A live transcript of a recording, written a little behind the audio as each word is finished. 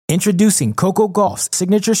Introducing Coco Gauff's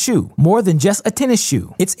signature shoe, more than just a tennis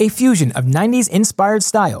shoe. It's a fusion of 90s-inspired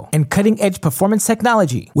style and cutting-edge performance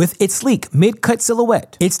technology. With its sleek mid-cut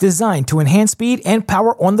silhouette, it's designed to enhance speed and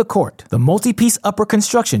power on the court. The multi-piece upper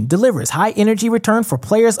construction delivers high-energy return for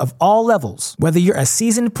players of all levels. Whether you're a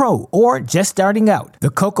seasoned pro or just starting out, the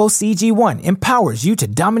Coco CG1 empowers you to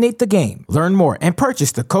dominate the game. Learn more and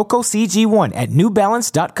purchase the Coco CG1 at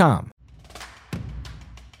NewBalance.com.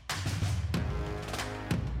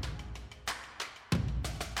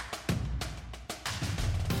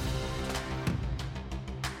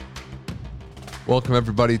 Welcome,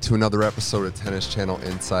 everybody, to another episode of Tennis Channel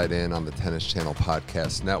Inside In on the Tennis Channel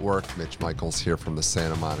Podcast Network. Mitch Michaels here from the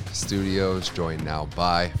Santa Monica studios, joined now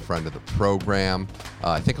by friend of the program.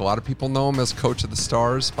 I think a lot of people know him as Coach of the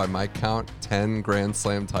Stars. By my count, 10 Grand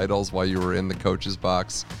Slam titles while you were in the coach's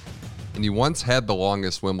box. And you once had the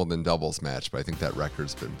longest Wimbledon doubles match, but I think that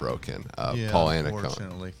record's been broken. Paul Annacone.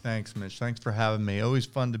 Unfortunately. Thanks, Mitch. Thanks for having me. Always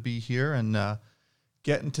fun to be here and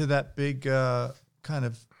get into that big kind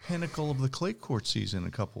of pinnacle of the clay court season in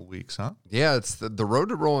a couple of weeks, huh? Yeah, it's the road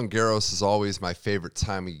to Roland Garros is always my favorite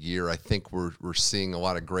time of year. I think we're seeing a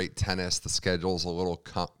lot of great tennis. The schedule's a little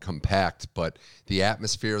compact, but the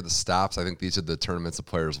atmosphere, the stops, I think these are the tournaments the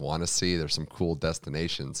players want to see. There's some cool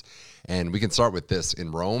destinations. And we can start with this.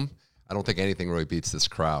 In Rome, I don't think anything really beats this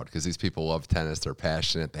crowd because these people love tennis. They're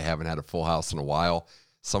passionate. They haven't had a full house in a while.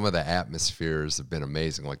 Some of the atmospheres have been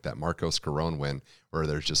amazing, like that Marcos Giron win, where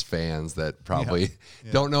there's just fans that probably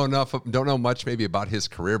don't know much maybe about his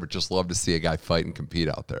career, but just love to see a guy fight and compete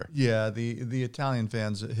out there. Yeah, the Italian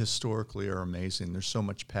fans historically are amazing. There's so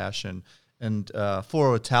much passion. And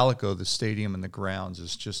Foro Italico, the stadium and the grounds,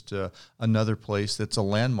 is just another place that's a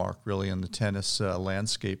landmark, really, in the tennis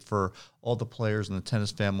landscape for all the players and the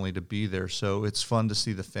tennis family to be there. So it's fun to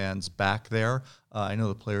see the fans back there. I know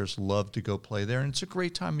the players love to go play there, and it's a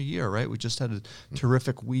great time of year, right? We just had a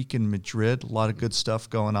terrific week in Madrid, a lot of good stuff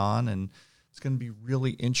going on, and it's going to be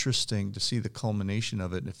really interesting to see the culmination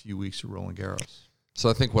of it in a few weeks at Roland Garros. So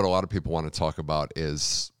I think what a lot of people want to talk about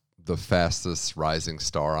is the fastest rising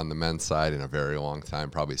star on the men's side in a very long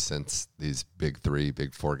time, probably since these big three,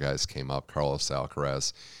 big four guys came up, Carlos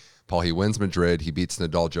Alcaraz. Paul, he wins Madrid. He beats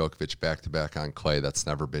Nadal Djokovic back-to-back on clay. That's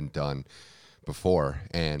never been done before.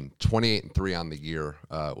 And 28-3 on the year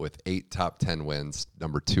with 8 top 10 wins,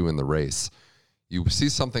 number 2 in the race. You see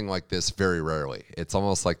something like this very rarely. It's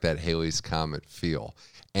almost like that Halley's Comet feel.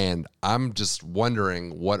 And I'm just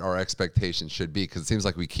wondering what our expectations should be, because it seems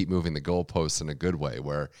like we keep moving the goalposts in a good way,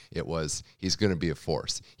 where it was he's going to be a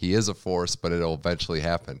force. He is a force, but it'll eventually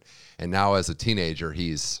happen. And now as a teenager,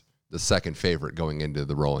 he's the second favorite going into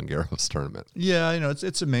the Roland Garros tournament. Yeah,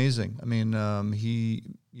 it's amazing. I mean,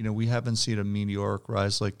 we haven't seen a meteoric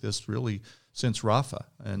rise like this really since Rafa,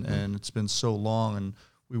 and it's been so long, and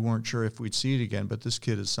we weren't sure if we'd see it again. But this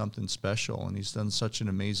kid is something special, and he's done such an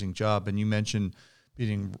amazing job. And you mentioned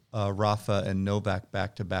beating Rafa and Novak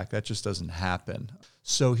back-to-back. That just doesn't happen.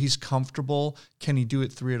 So he's comfortable. Can he do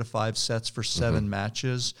it 3 out of 5 sets for 7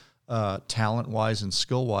 matches? Talent-wise and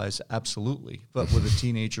skill-wise, absolutely. But with a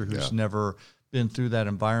teenager who's never been through that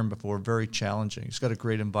environment before, very challenging. He's got a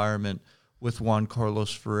great environment with Juan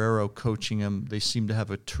Carlos Ferrero coaching him. They seem to have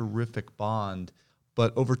a terrific bond.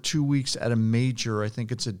 But over 2 weeks at a major, I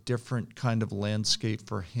think it's a different kind of landscape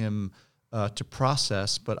for him to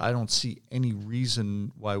process, but I don't see any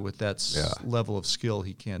reason why with that level of skill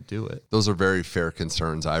he can't do it. Those are very fair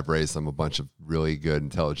concerns. I've raised them. A bunch of really good,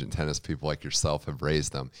 intelligent tennis people like yourself have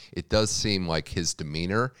raised them. It does seem like his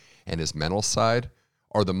demeanor and his mental side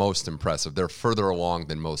are the most impressive. They're further along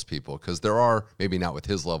than most people, because there are, maybe not with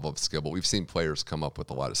his level of skill, but we've seen players come up with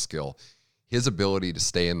a lot of skill. His ability to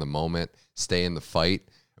stay in the moment, stay in the fight.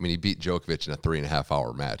 I mean, he beat Djokovic in a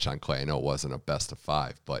 3.5-hour match on clay. I know it wasn't a best of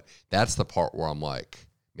 5, but that's the part where I'm like,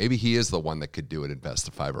 maybe he is the one that could do it in best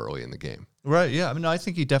of 5 early in the game. Right, yeah. I mean, I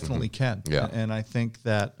think he definitely can. Yeah. And I think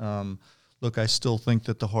that, look, I still think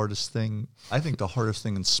that the hardest thing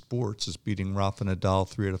in sports is beating Rafa Nadal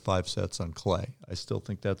 3 out of 5 sets on clay. I still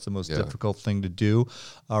think that's the most difficult thing to do.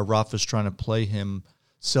 Rafa's trying to play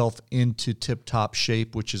himself into tip-top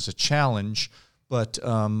shape, which is a challenge. But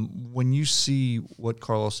when you see what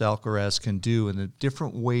Carlos Alcaraz can do and the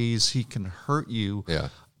different ways he can hurt you,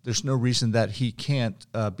 there's no reason that he can't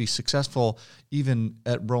be successful even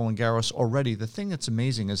at Roland Garros already. The thing that's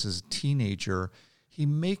amazing is, as a teenager, he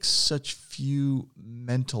makes such few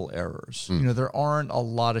mental errors. You know, there aren't a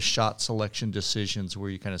lot of shot selection decisions where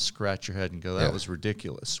you kind of scratch your head and go, that was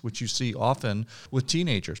ridiculous, which you see often with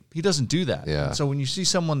teenagers. He doesn't do that. Yeah. So when you see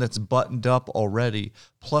someone that's buttoned up already,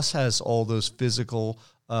 plus has all those physical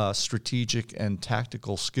strategic and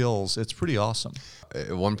tactical skills. It's pretty awesome.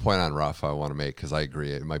 One point on Rafa I want to make, because I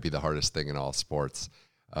agree it might be the hardest thing in all sports.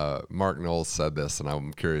 Mark Knowles said this, and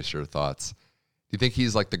I'm curious your thoughts. Do you think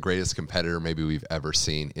he's like the greatest competitor maybe we've ever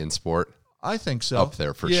seen in sport? I think so. Up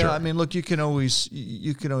there for sure. Yeah, I mean, look, you can always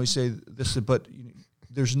say this, but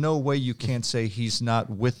there's no way you can't say he's not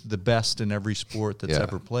with the best in every sport that's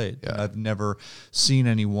ever played. Yeah. I've never seen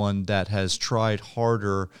anyone that has tried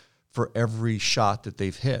harder for every shot that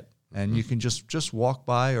they've hit. And you can just walk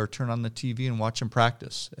by or turn on the TV and watch him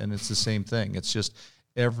practice, and it's the same thing. It's just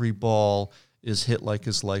every ball is hit like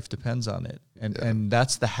his life depends on it. And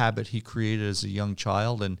that's the habit he created as a young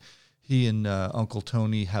child, and he and Uncle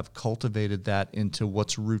Tony have cultivated that into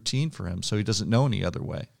what's routine for him, so he doesn't know any other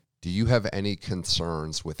way. Do you have any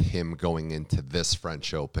concerns with him going into this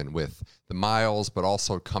French Open with the miles, but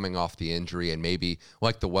also coming off the injury and maybe,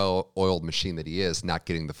 like the well-oiled machine that he is, not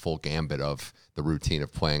getting the full gambit of the routine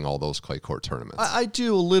of playing all those clay court tournaments? I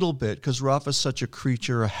do a little bit, because Rafa's such a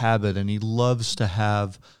creature of habit, and he loves to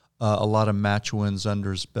have a lot of match wins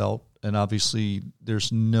under his belt. And obviously,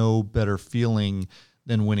 there's no better feeling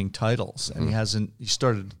than winning titles. And he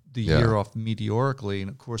started the year off meteorically,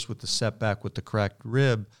 and of course, with the setback with the cracked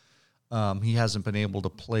rib, he hasn't been able to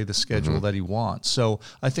play the schedule that he wants. So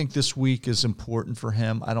I think this week is important for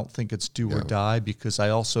him. I don't think it's do or die, because I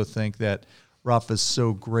also think that Rafa's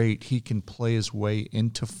so great, he can play his way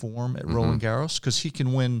into form at Roland Garros, because he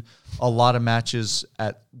can win a lot of matches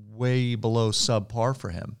at way below subpar for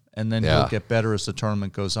him. And then he'll get better as the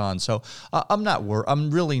tournament goes on. So I'm not worried.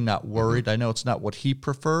 I'm really not worried. I know it's not what he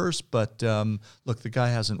prefers, but look, the guy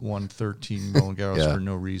hasn't won 13 Roland Garros for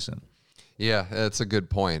no reason. Yeah, that's a good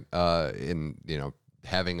point. Having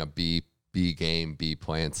a B game, B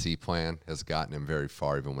plan, C plan has gotten him very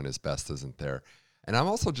far, even when his best isn't there. And I'm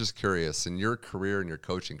also just curious, in your career and your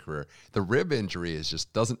coaching career, the rib injury is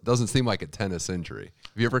just doesn't seem like a tennis injury.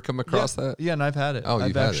 Have you ever come across that? Yeah, and I've had it. Oh,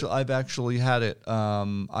 I've actually had it.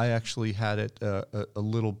 I actually had it a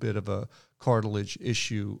little bit of a cartilage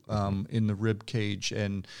issue in the rib cage,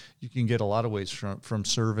 and you can get a lot of ways from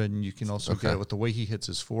serving. You can also get it with the way he hits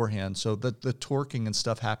his forehand. So the torquing and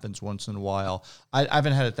stuff happens once in a while. I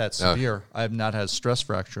haven't had it that severe. I have not had stress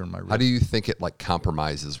fracture in my rib. How do you think it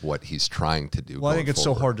compromises what he's trying to do? Well, I think it's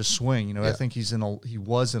forward? so hard to swing. I think he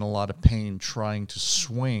was in a lot of pain trying to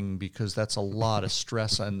swing, because that's a lot of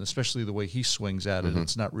stress, and especially the way he swings at it,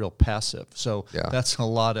 it's not real passive. So that's a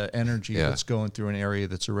lot of energy that's going through an area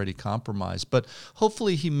that's already compromised. But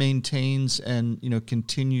hopefully he maintains and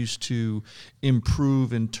continues to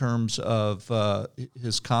improve in terms of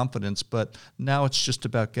his confidence. But now it's just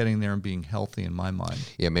about getting there and being healthy, in my mind.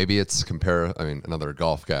 Yeah, maybe it's another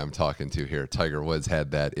golf guy I'm talking to here. Tiger Woods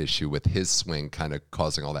had that issue with his swing kind of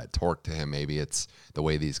causing all that torque to him. Maybe it's the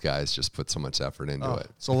way these guys just put so much effort into it.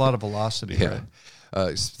 It's a lot of velocity. Yeah.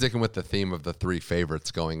 Right? Sticking with the theme of the three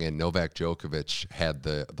favorites going in, Novak Djokovic had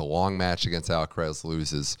the long match against Alcaraz,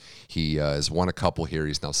 loses. He has won a couple here.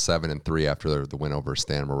 He's now 7-3 after the win over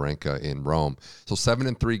Stan Wawrinka in Rome. So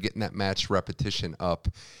 7-3, getting that match repetition up,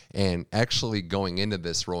 and actually going into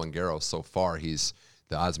this Roland Garros so far, the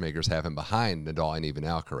odds makers have him behind Nadal and even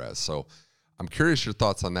Alcaraz. So I'm curious your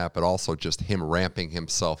thoughts on that, but also just him ramping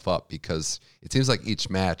himself up, because it seems like each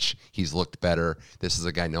match he's looked better. This is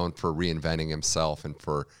a guy known for reinventing himself and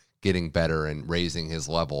for getting better and raising his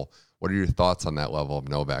level. What are your thoughts on that level of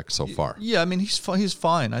Novak so far? Yeah, I mean, he's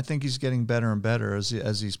fine. I think he's getting better and better as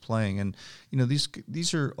he's playing. And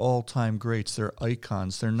these are all-time greats. They're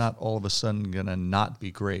icons. They're not all of a sudden going to not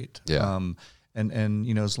be great. Yeah.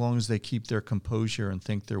 And as long as they keep their composure and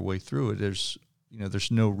think their way through it,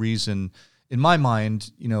 there's no reason. In my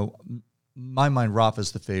mind,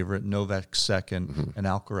 Rafa's the favorite, Novak's second, and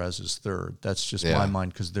Alcaraz is third. That's just my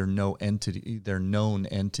mind, because they're known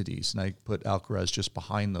entities, and I put Alcaraz just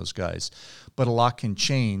behind those guys. But a lot can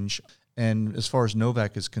change, and as far as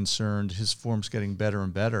Novak is concerned, his form's getting better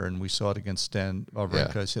and better, and we saw it against Stan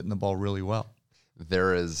Wawrinka. He's hitting the ball really well.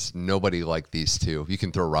 There is nobody like these two. You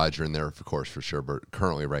can throw Roger in there, of course, for sure, but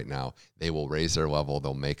currently right now, they will raise their level.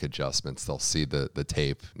 They'll make adjustments. They'll see the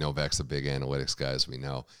tape. Novak's a big analytics guy, as we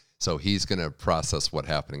know. So he's going to process what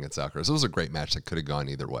happened against Alcaraz. It was a great match that could have gone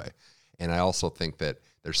either way. And I also think that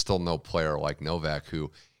there's still no player like Novak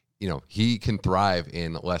who, he can thrive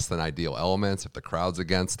in less than ideal elements. If the crowd's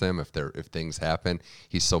against him, if things happen,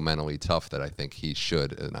 he's so mentally tough that I think he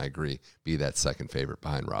should, and I agree, be that second favorite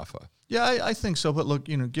behind Rafa. Yeah, I think so. But look,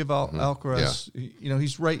 give Alcaraz,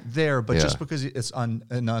 he's right there. But just because it's an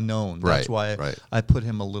unknown, that's why I put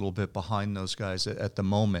him a little bit behind those guys at the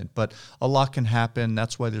moment. But a lot can happen.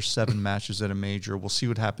 That's why there's 7 matches at a major. We'll see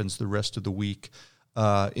what happens the rest of the week.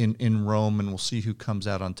 in Rome, and we'll see who comes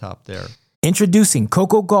out on top there. Introducing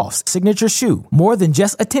Coco Gauff's signature shoe. More than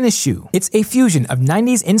just a tennis shoe, it's a fusion of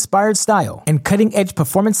 90s inspired style and cutting-edge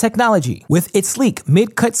performance technology. With its sleek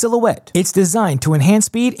mid-cut silhouette, it's designed to enhance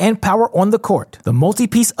speed and power on the court. The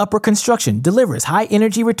multi-piece upper construction delivers high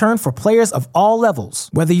energy return for players of all levels.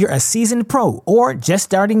 Whether you're a seasoned pro or just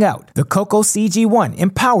starting out, the Coco CG1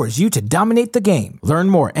 empowers you to dominate the game. Learn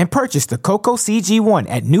more and purchase the Coco CG1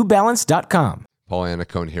 at newbalance.com. Paul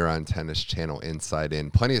Annacone here on Tennis Channel Inside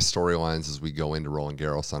In. Plenty of storylines as we go into Roland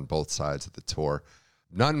Garros on both sides of the tour.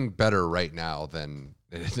 None better right now than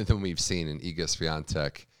we've seen in Iga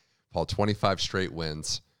Swiatek. Paul, 25 straight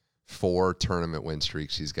wins, 4 tournament win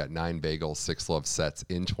streaks. She's got 9 bagels, 6 love sets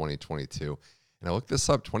in 2022. And I looked this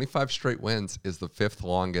up. 25 straight wins is the 5th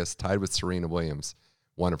longest, tied with Serena Williams.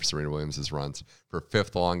 One of Serena Williams' runs for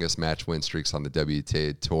 5th longest match win streaks on the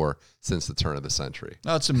WTA Tour since the turn of the century.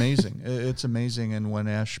 Oh, it's amazing. It's amazing. And when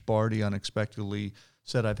Ash Barty unexpectedly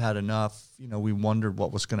said, "I've had enough," we wondered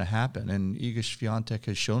what was going to happen. And Iga Swiatek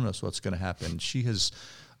has shown us what's going to happen. She has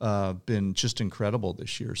been just incredible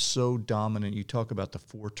this year, so dominant. You talk about the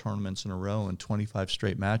 4 tournaments in a row and 25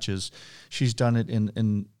 straight matches. She's done it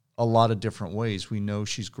in a lot of different ways. We know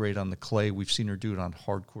she's great on the clay. We've seen her do it on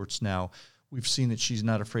hard courts now. We've seen that she's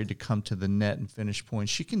not afraid to come to the net and finish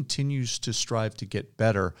points. She continues to strive to get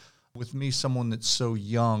better. With me, someone that's so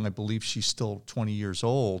young, I believe she's still 20 years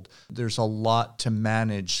old, there's a lot to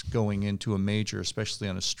manage going into a major, especially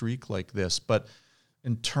on a streak like this. But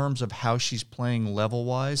in terms of how she's playing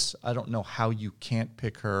level-wise, I don't know how you can't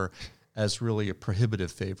pick her as really a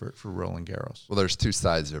prohibitive favorite for Roland Garros. Well, there's two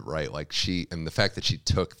sides of it, right? Like and the fact that she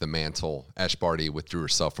took the mantle, Ash Barty withdrew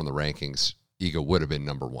herself from the rankings. Iga would have been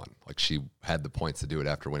number 1. Like, she had the points to do it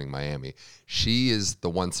after winning Miami. She is the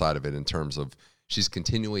one side of it in terms of she's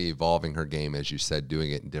continually evolving her game, as you said,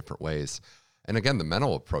 doing it in different ways. And again, the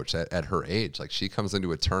mental approach at her age, like, she comes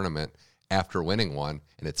into a tournament after winning one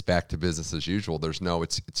and it's back to business as usual.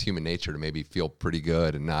 It's human nature to maybe feel pretty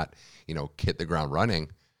good and not, hit the ground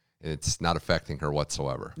running. And it's not affecting her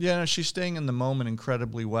whatsoever. Yeah, no, she's staying in the moment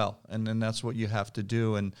incredibly well. And then that's what you have to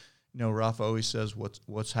do. And Rafa always says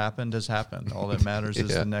what's happened has happened. All that matters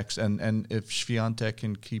is the next. And if Swiatek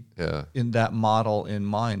can keep in that model in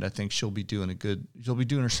mind, I think she'll be doing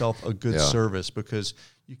herself a good service, because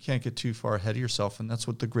you can't get too far ahead of yourself. And that's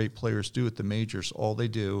what the great players do at the majors. All they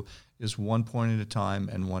do is 1 point at a time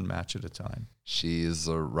and 1 match at a time. She's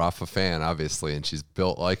a Rafa fan, obviously, and she's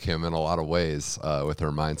built like him in a lot of ways with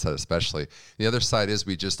her mindset especially. The other side is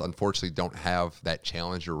we just unfortunately don't have that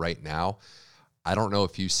challenger right now. I don't know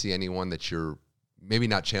if you see anyone that you're maybe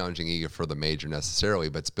not challenging Iga for the major necessarily,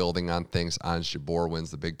 but it's building on things. Ons Jabeur wins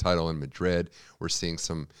the big title in Madrid. We're seeing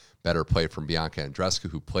some better play from Bianca Andreescu,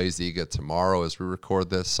 who plays Iga tomorrow as we record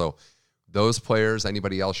this. So those players,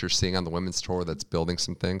 anybody else you're seeing on the women's tour that's building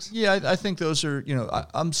some things? Yeah, I think those are,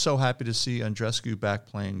 I'm so happy to see Andreescu back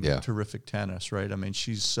playing terrific tennis, right? I mean,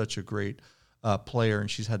 she's such a great player, and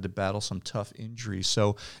she's had to battle some tough injuries.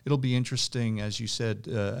 So it'll be interesting, as you said,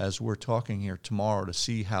 as we're talking here tomorrow, to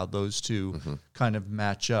see how those two kind of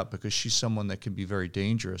match up, because she's someone that can be very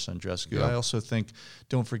dangerous, Andreescu. Yeah. I also think,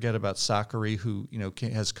 don't forget about Sakkari, who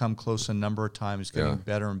has come close a number of times, getting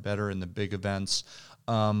better and better in the big events.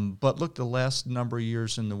 But look, the last number of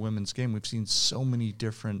years in the women's game, we've seen so many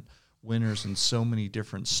different winners and so many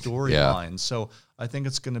different storylines. So I think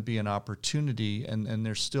it's going to be an opportunity, and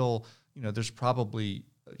there's still, there's probably,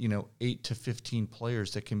 8 to 15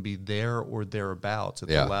 players that can be there or thereabouts at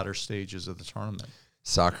the latter stages of the tournament.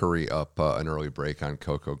 Sakkari up an early break on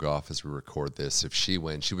Coco Gauff as we record this. If she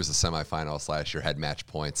wins, she was a semifinalist last year, had match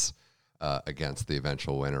points against the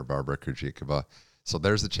eventual winner, Barbara Krejcikova. So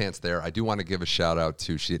there's a chance there. I do want to give a shout out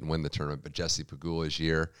to, she didn't win the tournament, but Jessie Pegula's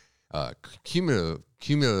year,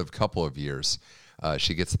 cumulative couple of years.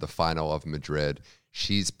 She gets to the final of Madrid.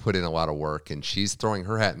 She's put in a lot of work, and she's throwing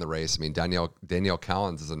her hat in the race. I mean, Danielle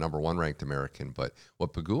Collins is a number 1 ranked American, but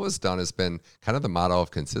what Pegula's done has been kind of the model of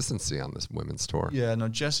consistency on this women's tour. Yeah, no,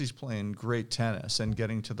 Jessie's playing great tennis, and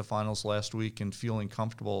getting to the finals last week and feeling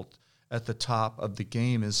comfortable at the top of the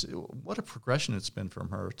game is what a progression it's been from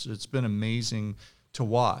her. It's been amazing to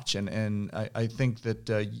watch, and I think that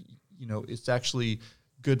it's actually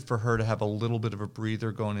good for her to have a little bit of a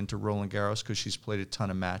breather going into Roland Garros, because she's played a ton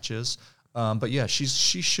of matches. But yeah, she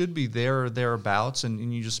should be there or thereabouts.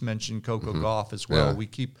 And you just mentioned Coco Gauff as well. Yeah. We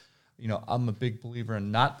keep, I'm a big believer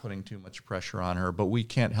in not putting too much pressure on her, but we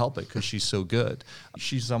can't help it because she's so good.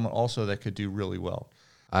 She's someone also that could do really well.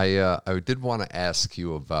 I did want to ask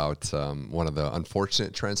you about one of the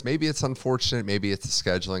unfortunate trends. Maybe it's unfortunate, maybe it's a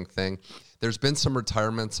scheduling thing. There's been some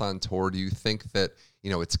retirements on tour. Do you think that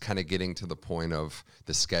it's kind of getting to the point of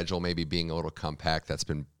the schedule maybe being a little compact. That's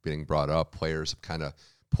been being brought up. Players have kind of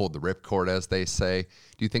pulled the ripcord, as they say.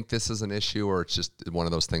 Do you think this is an issue, or it's just one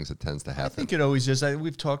of those things that tends to happen? I think it always is.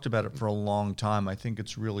 We've talked about it for a long time. I think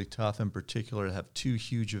it's really tough, in particular, to have two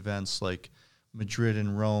huge events like Madrid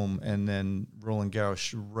and Rome, and then Roland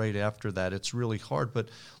Garros right after that. It's really hard. But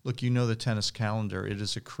look, the tennis calendar. It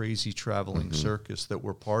is a crazy traveling circus that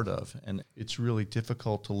we're part of, and it's really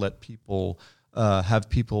difficult to let people have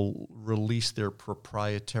people release their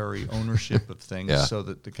proprietary ownership of things so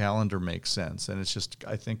that the calendar makes sense. And it's just,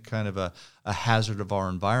 I think, kind of a hazard of our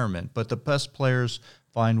environment. But the best players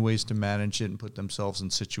find ways to manage it and put themselves in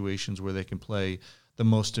situations where they can play the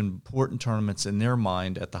most important tournaments in their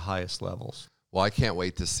mind at the highest levels. Well, I can't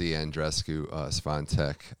wait to see Andreescu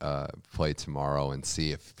Swiatek play tomorrow and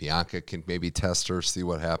see if Bianca can maybe test her, see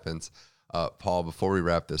what happens. Paul, before we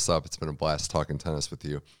wrap this up, it's been a blast talking tennis with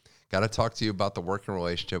you. Got to talk to you about the working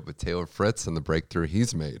relationship with Taylor Fritz and the breakthrough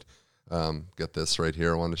he's made. Got this right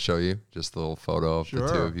here I want to show you. Just a little photo of the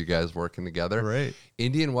two of you guys working together. Great.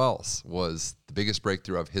 Indian Wells was the biggest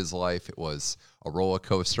breakthrough of his life. It was a roller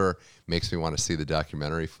coaster. Makes me want to see the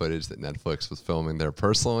documentary footage that Netflix was filming there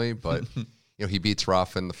personally. But, he beats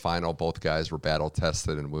Rafa in the final. Both guys were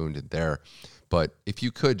battle-tested and wounded there. But if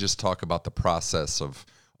you could just talk about the process of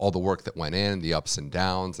all the work that went in, the ups and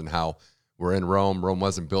downs, and how we're in Rome. Rome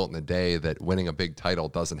wasn't built in a day. That winning a big title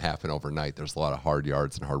doesn't happen overnight. There's a lot of hard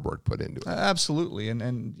yards and hard work put into it. Absolutely.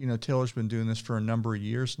 And Taylor's been doing this for a number of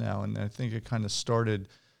years now, and I think it kind of started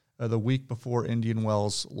the week before Indian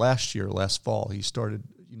Wells last fall. He started,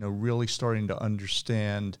 really starting to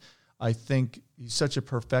understand. I think he's such a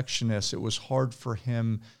perfectionist. It was hard for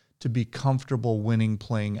him to be comfortable winning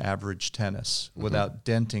playing average tennis without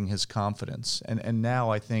denting his confidence. And now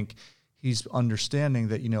I think he's understanding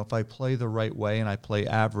that, if I play the right way and I play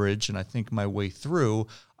average and I think my way through,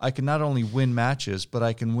 I can not only win matches, but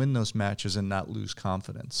I can win those matches and not lose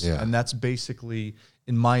confidence. Yeah. And that's basically,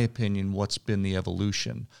 in my opinion, what's been the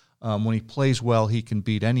evolution. When he plays well, he can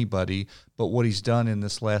beat anybody. But what he's done in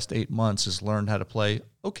this last 8 months is learned how to play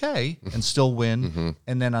okay and still win.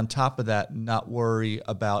 And then on top of that, not worry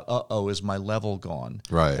about, is my level gone?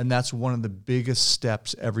 Right. And that's one of the biggest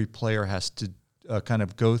steps every player has to kind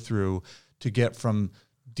of go through to get from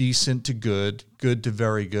decent to good, good to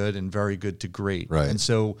very good, and very good to great. Right. And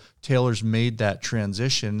so Taylor's made that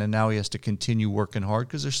transition, and now he has to continue working hard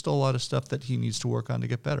because there's still a lot of stuff that he needs to work on to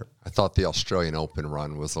get better. I thought the Australian Open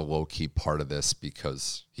run was a low-key part of this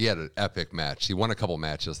because he had an epic match. He won a couple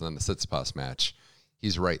matches, and then the Tsitsipas match,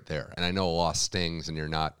 he's right there. And I know a loss stings, and you're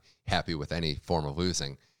not happy with any form of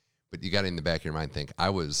losing, but you got in the back of your mind think,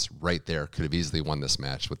 I was right there, could have easily won this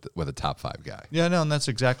match with a top 5 guy. Yeah, no, and that's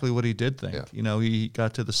exactly what he did think. Yeah. He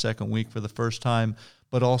got to the second week for the first time,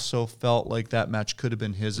 but also felt like that match could have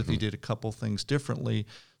been his if he did a couple things differently.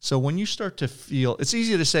 So when you start to feel, it's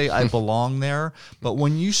easy to say I belong there, but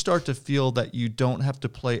when you start to feel that you don't have to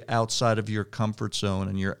play outside of your comfort zone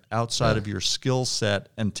and you're outside of your skill set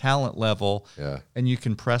and talent level, and you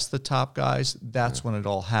can press the top guys, that's when it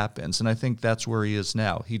all happens. And I think that's where he is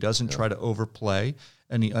now. He doesn't try to overplay,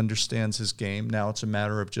 and he understands his game. Now it's a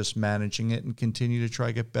matter of just managing it and continue to try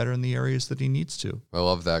to get better in the areas that he needs to. I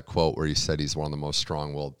love that quote where he said he's one of the most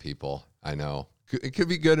strong-willed people I know. It could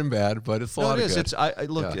be good and bad, but it's a lot of good. It's, I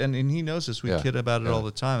look, and he knows this. We kid about it all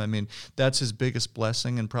the time. I mean, that's his biggest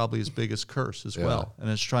blessing and probably his biggest curse as well. And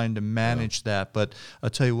it's trying to manage that. But I'll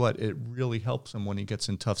tell you what, it really helps him when he gets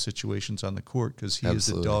in tough situations on the court because he is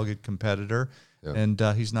a dogged competitor, and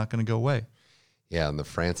he's not going to go away. Yeah, and the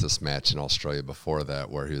Francis match in Australia before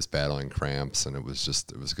that where he was battling cramps, and it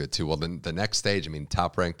was good too. Well, then the next stage, I mean,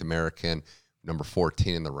 top-ranked American, number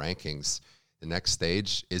 14 in the rankings. The next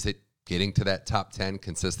stage, is it getting to that top 10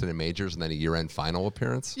 consistent in majors and then a year-end final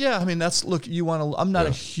appearance? Yeah, I mean, I'm not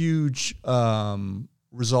a huge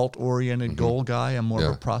result-oriented goal guy. I'm more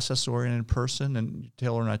of a process-oriented person, and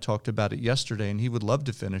Taylor and I talked about it yesterday, and he would love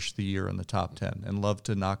to finish the year in the top 10 and love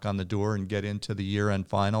to knock on the door and get into the year-end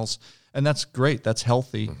finals, and that's great. That's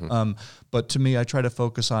healthy. But to me, I try to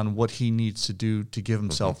focus on what he needs to do to give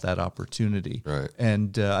himself that opportunity. Right.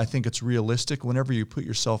 And I think it's realistic whenever you put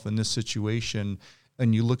yourself in this situation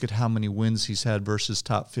and you look at how many wins he's had versus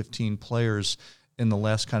top 15 players in the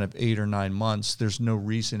last kind of 8 or 9 months, there's no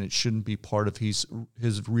reason it shouldn't be part of his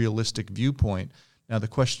realistic viewpoint. Now, the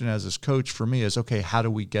question as his coach for me is, okay, how do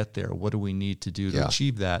we get there? What do we need to do to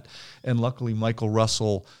achieve that? And luckily, Michael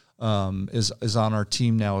Russell is on our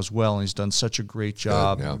team now as well, and he's done such a great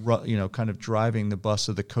job, kind of driving the bus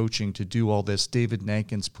of the coaching to do all this. David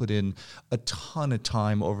Nankin's put in a ton of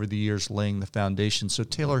time over the years laying the foundation. So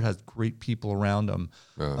Taylor has great people around him.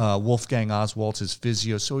 Wolfgang Oswald's his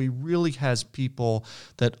physio. So he really has people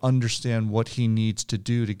that understand what he needs to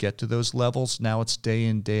do to get to those levels. Now it's day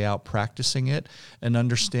in, day out practicing it and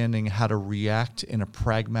understanding how to react in a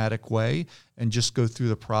pragmatic way and just go through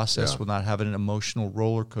the process without having an emotional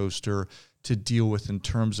roller coaster to deal with in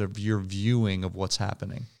terms of your viewing of what's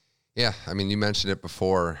happening. Yeah, I mean, you mentioned it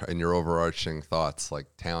before in your overarching thoughts, like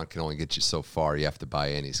talent can only get you so far. You have to buy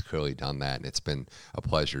in. He's clearly done that, and it's been a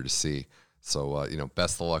pleasure to see. So,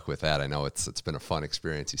 best of luck with that. I know it's been a fun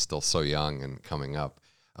experience. He's still so young and coming up.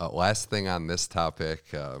 Last thing on this topic,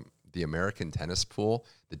 the American tennis pool,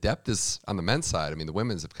 the depth is on the men's side. I mean, the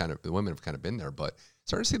women have kind of been there, but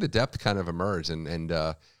starting to see the depth kind of emerge. And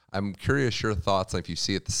I'm curious your thoughts on if you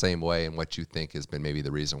see it the same way and what you think has been maybe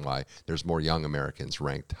the reason why there's more young Americans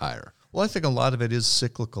ranked higher. Well, I think a lot of it is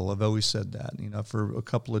cyclical. I've always said that. For a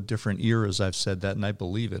couple of different eras I've said that, and I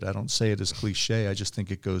believe it. I don't say it as cliche. I just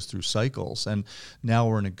think it goes through cycles. And now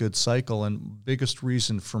we're in a good cycle. And biggest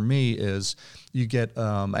reason for me is you get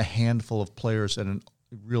a handful of players at an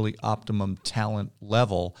really optimum talent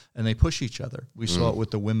level, and they push each other. We saw it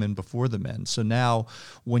with the women before the men. So now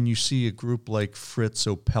when you see a group like Fritz,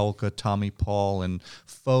 Opelka, Tommy Paul, and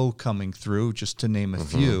Foe coming through, just to name a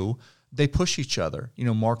few, they push each other.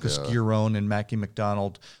 Marcus Giron and Mackie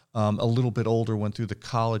McDonald, a little bit older, went through the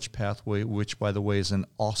college pathway, which, by the way, is an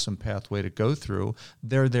awesome pathway to go through.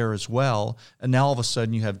 They're there as well. And now all of a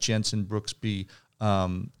sudden you have Jensen Brooksby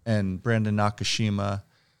and Brandon Nakashima,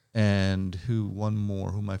 and one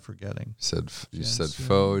more? Who am I forgetting? You said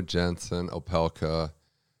Foe, Jensen, Opelka,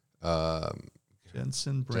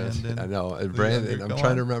 Jensen, Brandon. I know, and Brandon. I'm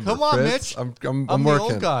trying to remember. Come on, Fritz. Mitch. I'm the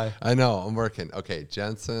working. Old guy. I know. I'm working. Okay,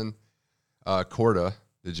 Jensen, Korda.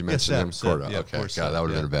 Did you mention him? Korda. Yeah, okay, God, Seb. that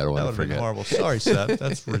would have been a bad one to forget. Been horrible. Sorry, Seb.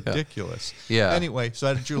 That's ridiculous. Yeah. Anyway,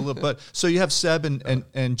 so I drew a little, but so you have Seb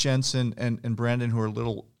and Jensen and Brandon, who are a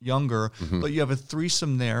little younger, but you have a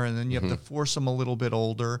threesome there, and then you have the foursome a little bit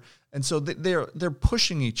older, and so they're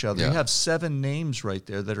pushing each other. Yeah. You have 7 names right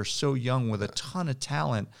there that are so young with a ton of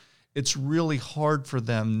talent. It's really hard for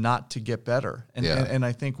them not to get better, and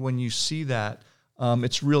I think when you see that.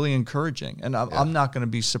 It's really encouraging, and I'm not going to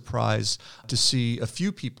be surprised to see a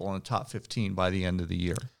few people in the top 15 by the end of the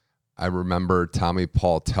year. I remember Tommy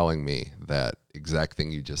Paul telling me that exact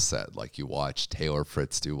thing you just said. Like, you watched Taylor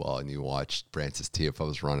Fritz do well, and you watched Francis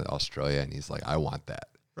Tiafoe's run at Australia, and he's like, I want that.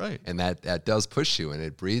 Right. And that does push you, and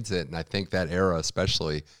it breeds it, and I think that era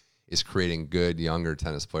especially is creating good younger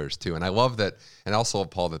tennis players too. And I love that, and also,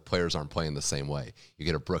 Paul, that players aren't playing the same way. You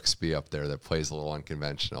get a Brooksby up there that plays a little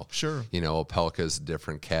unconventional. Sure. Opelka's a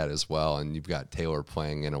different cat as well, and you've got Taylor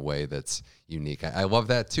playing in a way that's unique. I love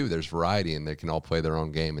that too. There's variety, and they can all play their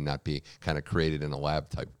own game and not be kind of created in a lab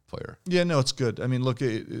type player. Yeah, no, it's good. I mean, look,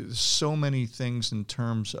 so many things in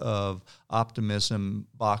terms of optimism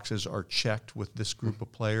boxes are checked with this group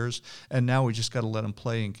of players, and now we just got to let them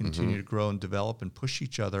play and continue to grow and develop and push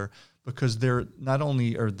each other, because they're not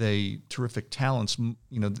only are they terrific talents,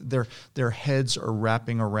 their heads are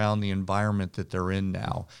wrapping around the environment that they're in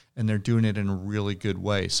now, and they're doing it in a really good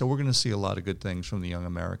way. So we're going to see a lot of good things from the young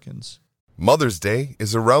Americans. Mother's Day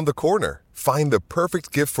is around the corner. Find the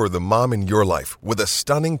perfect gift for the mom in your life with a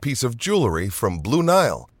stunning piece of jewelry from Blue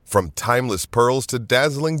Nile. From timeless pearls to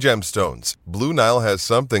dazzling gemstones, Blue Nile has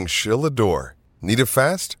something she'll adore. Need it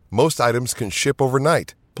fast? Most items can ship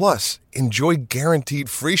overnight. Plus, enjoy guaranteed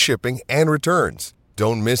free shipping and returns.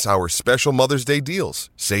 Don't miss our special Mother's Day deals.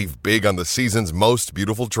 Save big on the season's most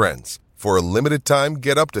beautiful trends. For a limited time,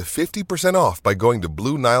 get up to 50% off by going to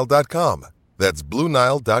BlueNile.com. That's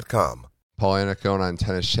BlueNile.com. Paul Annacone on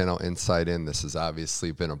Tennis Channel Inside In. This has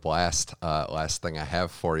obviously been a blast. Last thing I have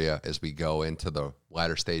for you as we go into the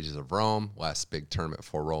latter stages of Rome, last big tournament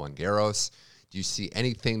for Roland Garros. Do you see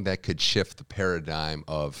anything that could shift the paradigm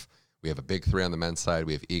of, we have a big 3 on the men's side,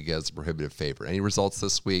 we have Iga as a prohibitive favorite? Any results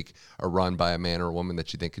this week, a run by a man or a woman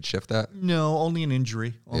that you think could shift that? No, only an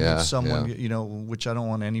injury. Only someone, which I don't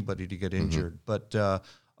want anybody to get injured. But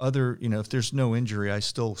if there's no injury, I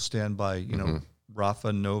still stand by,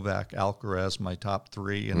 Rafa, Novak, Alcaraz, my top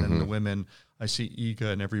 3, and then the women, I see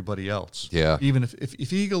Iga and everybody else. Yeah. Even if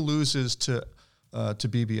Iga loses to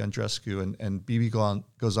Bibi Andreescu and Bibi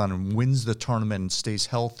goes on and wins the tournament and stays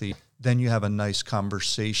healthy, then you have a nice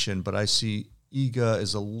conversation. But I see Iga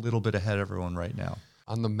is a little bit ahead of everyone right now.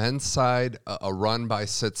 On the men's side, a run by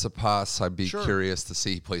Tsitsipas, I'd be curious to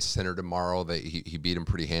see. He plays Sinner tomorrow. He beat him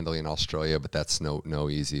pretty handily in Australia, but that's no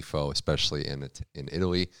easy foe, especially in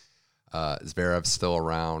Italy. Zverev's still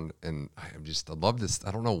around, and I love this.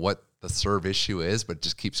 I don't know what the serve issue is, but it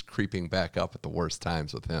just keeps creeping back up at the worst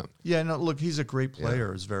times with him. Yeah, no, look, he's a great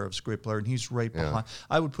player. Zverev's a great player, and he's right behind.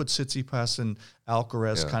 I would put Tsitsipas and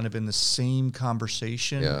Alcaraz kind of in the same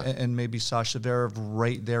conversation, and maybe Sasha Zverev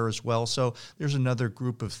right there as well. So there's another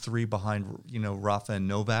group of three behind, Rafa and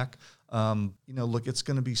Novak. Look, it's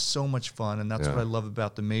going to be so much fun, and that's what I love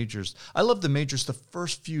about the majors. I love the majors the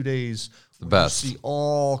first few days. The best. You see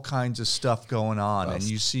all kinds of stuff going on, and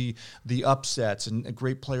you see the upsets and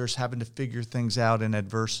great players having to figure things out in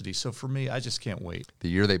adversity. So for me, I just can't wait. The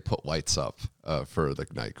year they put lights up for the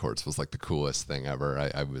night courts was like the coolest thing ever.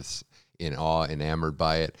 I was in awe, enamored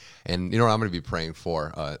by it. And you know what I'm going to be praying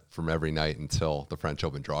for from every night until the French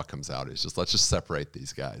Open draw comes out is let's just separate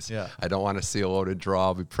these guys. Yeah. I don't want to see a loaded draw.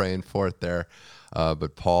 I'll be praying for it there.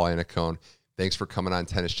 But Paul Annacone, thanks for coming on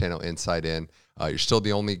Tennis Channel Inside In. You're still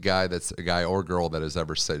the only guy that's a guy or girl that has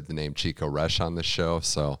ever said the name Chico Resch on this show.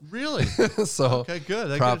 So really, okay,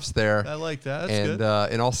 good. Props there. I like that. That's and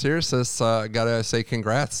good. In all seriousness, gotta say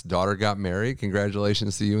congrats. Daughter got married.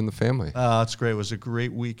 Congratulations to you and the family. It's great. It was a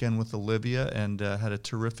great weekend with Olivia, and had a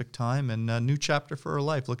terrific time. And a new chapter for her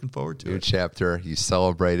life. Looking forward to it. New chapter. You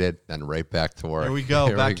celebrated, then right back to work. Here we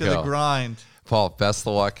go. Back to the grind. Paul, best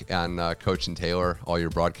of luck on Coach and Taylor, all your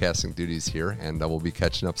broadcasting duties here, and we'll be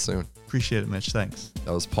catching up soon. Appreciate it, Mitch. Thanks.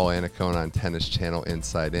 That was Paul Annacone on Tennis Channel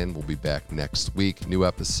Inside In. We'll be back next week. New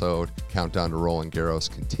episode. Countdown to Roland Garros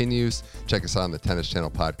continues. Check us out on the Tennis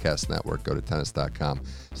Channel Podcast Network. Go to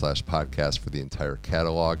tennis.com/podcast for the entire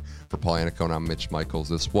catalog. For Paul Annacone, I'm Mitch Michaels.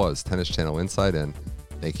 This was Tennis Channel Inside In.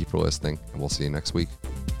 Thank you for listening, and we'll see you next week.